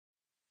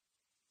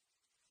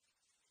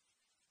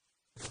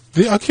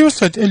The accused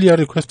had earlier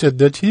requested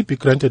that he be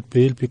granted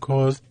bail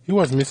because he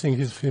was missing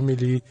his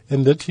family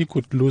and that he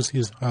could lose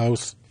his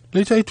house.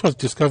 Later it was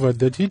discovered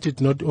that he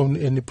did not own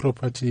any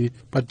property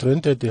but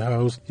rented the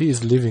house he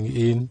is living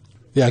in.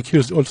 The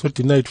accused also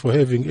denied for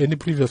having any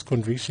previous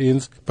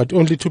convictions, but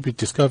only to be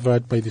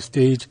discovered by the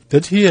state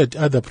that he had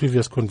other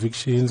previous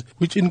convictions,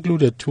 which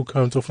included 2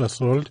 counts of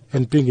assault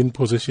and being in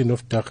possession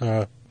of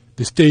dagga.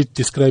 The state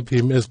described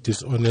him as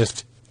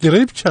dishonest. The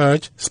rape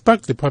charge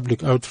sparked the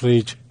public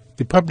outrage.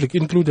 The public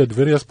included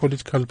various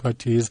political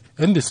parties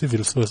and the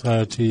civil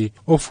society,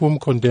 of whom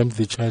condemned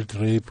the child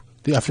rape.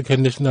 The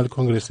African National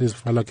Congress's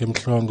Falake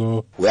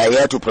Mhlongo. We are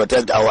here to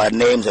protect our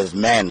names as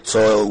men,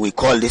 so we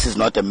call this is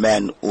not a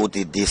man who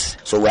did this.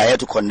 So we are here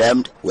to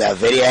condemn. We are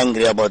very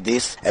angry about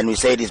this, and we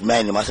say this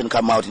man, he mustn't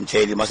come out in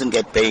jail, he mustn't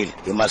get bail,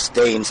 he must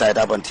stay inside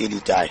up until he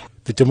dies.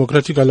 The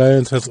Democratic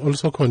Alliance has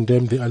also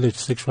condemned the alleged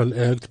sexual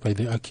act by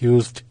the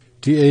accused.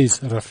 DA's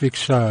Rafiq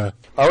Shah.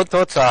 Our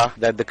thoughts are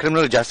that the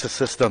criminal justice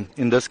system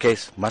in this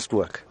case must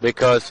work,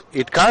 because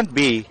it can't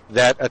be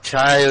that a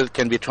child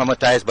can be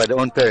traumatized by their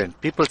own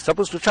parent. People are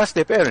supposed to trust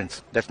their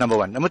parents. That's number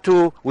one. Number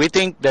two, we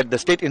think that the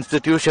state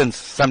institutions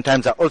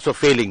sometimes are also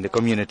failing the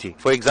community.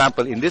 For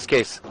example, in this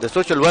case, the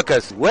social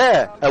workers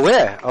were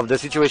aware of the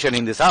situation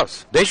in this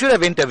house. They should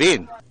have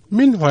intervened.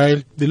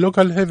 Meanwhile, the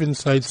local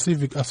Heavenside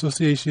Civic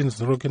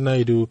Association's Rocky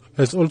Naidu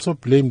has also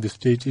blamed the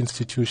state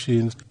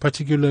institutions,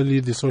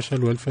 particularly the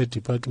Social Welfare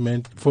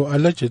Department, for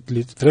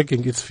allegedly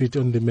dragging its feet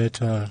on the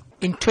matter.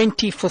 In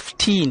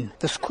 2015,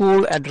 the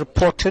school had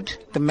reported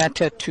the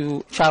matter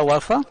to child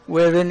welfare,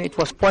 wherein it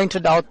was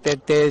pointed out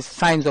that there's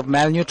signs of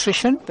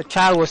malnutrition. The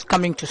child was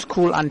coming to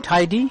school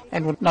untidy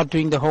and not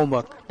doing the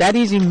homework. That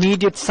is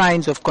immediate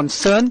signs of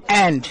concern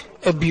and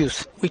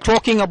abuse. We're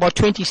talking about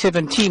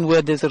 2017,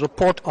 where there's a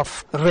report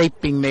of rape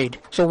being made.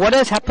 So what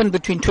has happened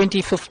between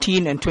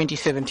 2015 and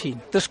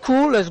 2017? The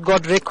school has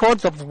got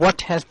records of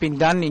what has been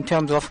done in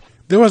terms of.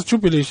 There was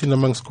jubilation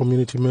amongst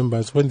community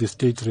members when the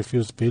state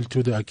refused bail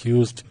to the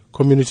accused.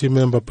 Community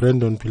member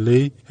Brandon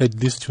Pillay had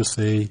this to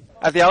say.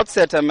 At the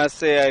outset, I must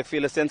say I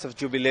feel a sense of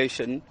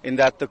jubilation in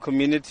that the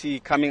community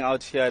coming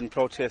out here and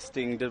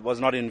protesting was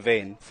not in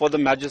vain. For the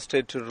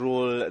magistrate to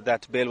rule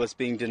that bail was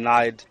being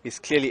denied is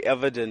clearly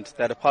evident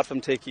that apart from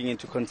taking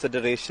into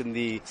consideration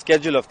the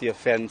schedule of the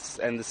offence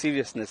and the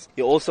seriousness,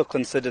 he also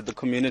considered the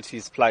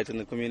community's plight and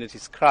the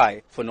community's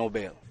cry for no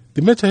bail.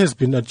 The matter has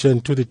been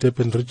adjourned to the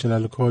Durban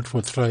Regional Court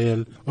for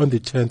trial on the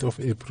 10th of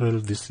April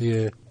this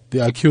year. The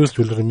accused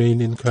will remain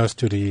in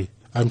custody.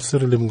 I'm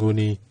Cyril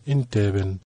Mnguni in Durban.